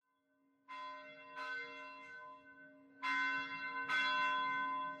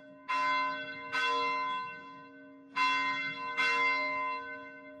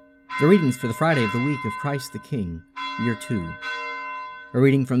The readings for the Friday of the week of Christ the King, Year 2. A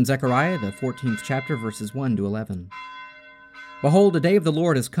reading from Zechariah, the 14th chapter, verses 1 to 11. Behold, a day of the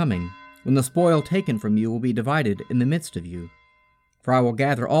Lord is coming, when the spoil taken from you will be divided in the midst of you. For I will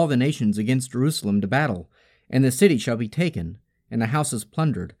gather all the nations against Jerusalem to battle, and the city shall be taken, and the houses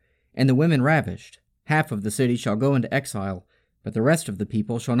plundered, and the women ravished. Half of the city shall go into exile, but the rest of the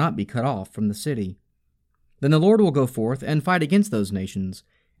people shall not be cut off from the city. Then the Lord will go forth and fight against those nations,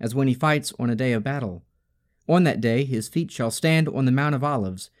 as when he fights on a day of battle. On that day his feet shall stand on the Mount of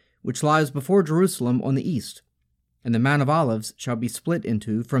Olives, which lies before Jerusalem on the east. And the Mount of Olives shall be split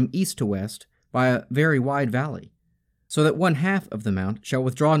into from east to west by a very wide valley, so that one half of the mount shall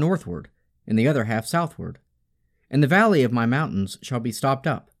withdraw northward, and the other half southward. And the valley of my mountains shall be stopped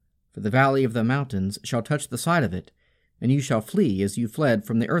up, for the valley of the mountains shall touch the side of it, and you shall flee as you fled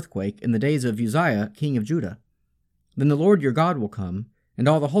from the earthquake in the days of Uzziah king of Judah. Then the Lord your God will come, and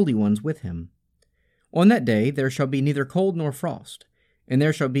all the holy ones with him. On that day there shall be neither cold nor frost, and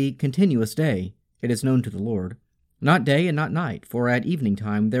there shall be continuous day, it is known to the Lord, not day and not night, for at evening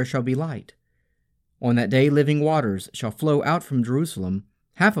time there shall be light. On that day living waters shall flow out from Jerusalem,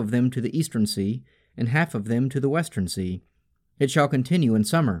 half of them to the eastern sea, and half of them to the western sea. It shall continue in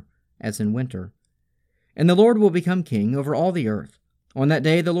summer, as in winter. And the Lord will become king over all the earth. On that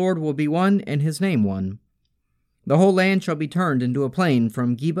day the Lord will be one, and his name one. The whole land shall be turned into a plain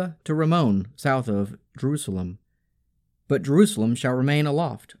from Geba to Rimmon, south of Jerusalem. But Jerusalem shall remain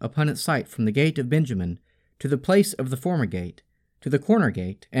aloft upon its site from the gate of Benjamin to the place of the former gate, to the corner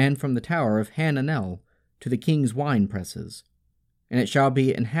gate, and from the tower of Hananel to the king's wine presses. And it shall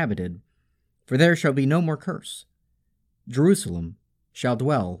be inhabited, for there shall be no more curse. Jerusalem shall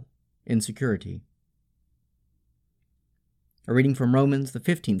dwell in security. A reading from Romans, the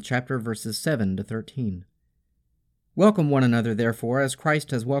 15th chapter, verses 7 to 13. Welcome one another, therefore, as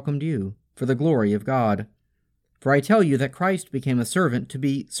Christ has welcomed you, for the glory of God. For I tell you that Christ became a servant to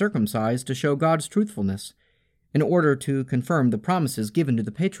be circumcised to show God's truthfulness, in order to confirm the promises given to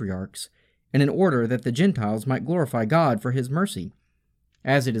the patriarchs, and in order that the Gentiles might glorify God for his mercy.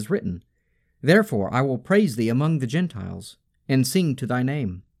 As it is written, Therefore I will praise thee among the Gentiles, and sing to thy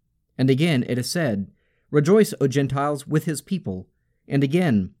name. And again it is said, Rejoice, O Gentiles, with his people. And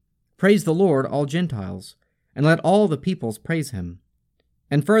again, Praise the Lord, all Gentiles, and let all the peoples praise him.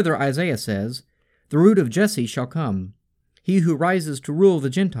 And further Isaiah says, The root of Jesse shall come, he who rises to rule the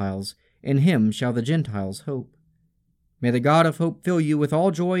Gentiles, in him shall the Gentiles hope. May the God of hope fill you with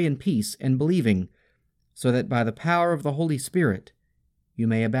all joy and peace in believing, so that by the power of the Holy Spirit you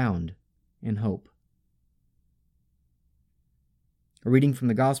may abound in hope. A reading from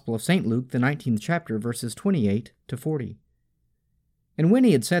the Gospel of St. Luke, the 19th chapter, verses 28 to 40. And when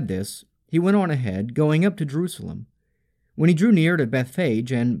he had said this, he went on ahead, going up to Jerusalem. When he drew near to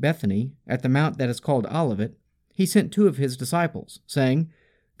Bethphage and Bethany, at the mount that is called Olivet, he sent 2 of his disciples, saying,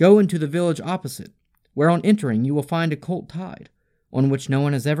 Go into the village opposite, where on entering you will find a colt tied, on which no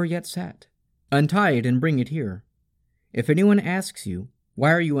one has ever yet sat. Untie it and bring it here. If anyone asks you,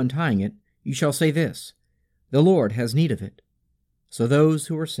 Why are you untying it? You shall say this, The Lord has need of it. So those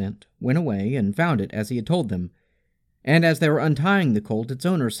who were sent went away and found it as he had told them. And as they were untying the colt, its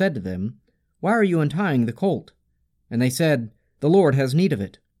owner said to them, Why are you untying the colt? And they said, The Lord has need of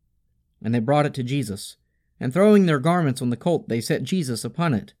it. And they brought it to Jesus. And throwing their garments on the colt, they set Jesus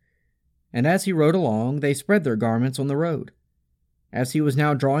upon it. And as he rode along, they spread their garments on the road. As he was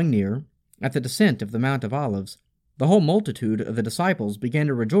now drawing near, at the descent of the Mount of Olives, the whole multitude of the disciples began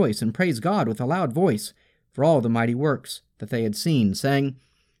to rejoice and praise God with a loud voice for all the mighty works that they had seen, saying,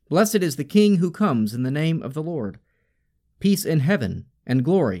 Blessed is the King who comes in the name of the Lord. Peace in heaven, and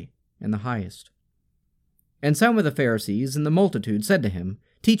glory in the highest. And some of the Pharisees and the multitude said to him,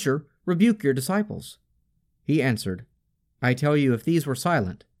 Teacher, rebuke your disciples. He answered, I tell you, if these were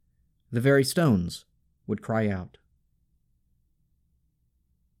silent, the very stones would cry out.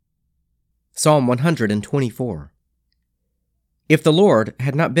 Psalm 124. If the Lord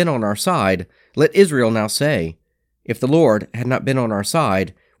had not been on our side, let Israel now say, If the Lord had not been on our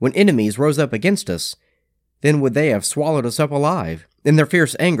side, when enemies rose up against us, then would they have swallowed us up alive, in their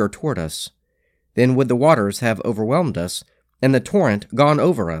fierce anger toward us. Then would the waters have overwhelmed us, and the torrent gone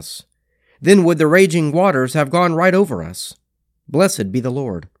over us. Then would the raging waters have gone right over us. Blessed be the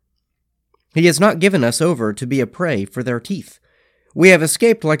Lord. He has not given us over to be a prey for their teeth. We have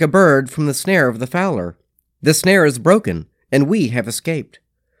escaped like a bird from the snare of the fowler. The snare is broken, and we have escaped.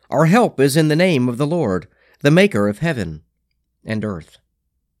 Our help is in the name of the Lord, the maker of heaven and earth.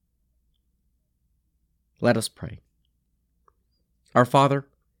 Let us pray. Our Father,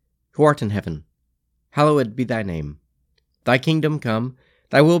 who art in heaven, hallowed be thy name. Thy kingdom come,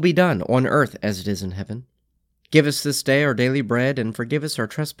 Thy will be done on earth as it is in heaven. Give us this day our daily bread, and forgive us our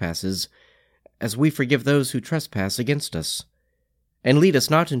trespasses, as we forgive those who trespass against us. And lead us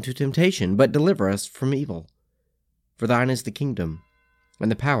not into temptation, but deliver us from evil. For thine is the kingdom, and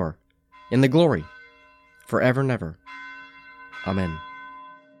the power, and the glory, forever and ever. Amen.